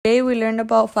we learned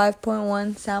about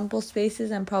 5.1 sample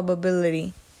spaces and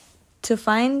probability. To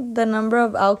find the number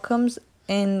of outcomes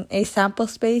in a sample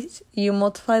space, you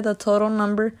multiply the total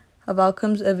number of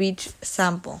outcomes of each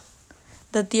sample.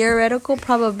 The theoretical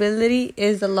probability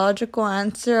is the logical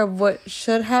answer of what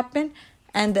should happen,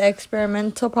 and the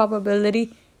experimental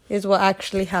probability is what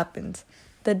actually happens.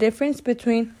 The difference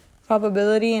between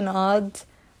probability and odds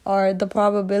are the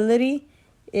probability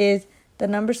is the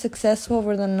number successful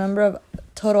over the number of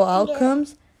total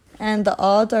outcomes, and the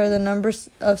odds are the numbers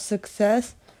of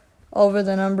success over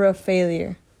the number of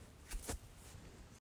failure.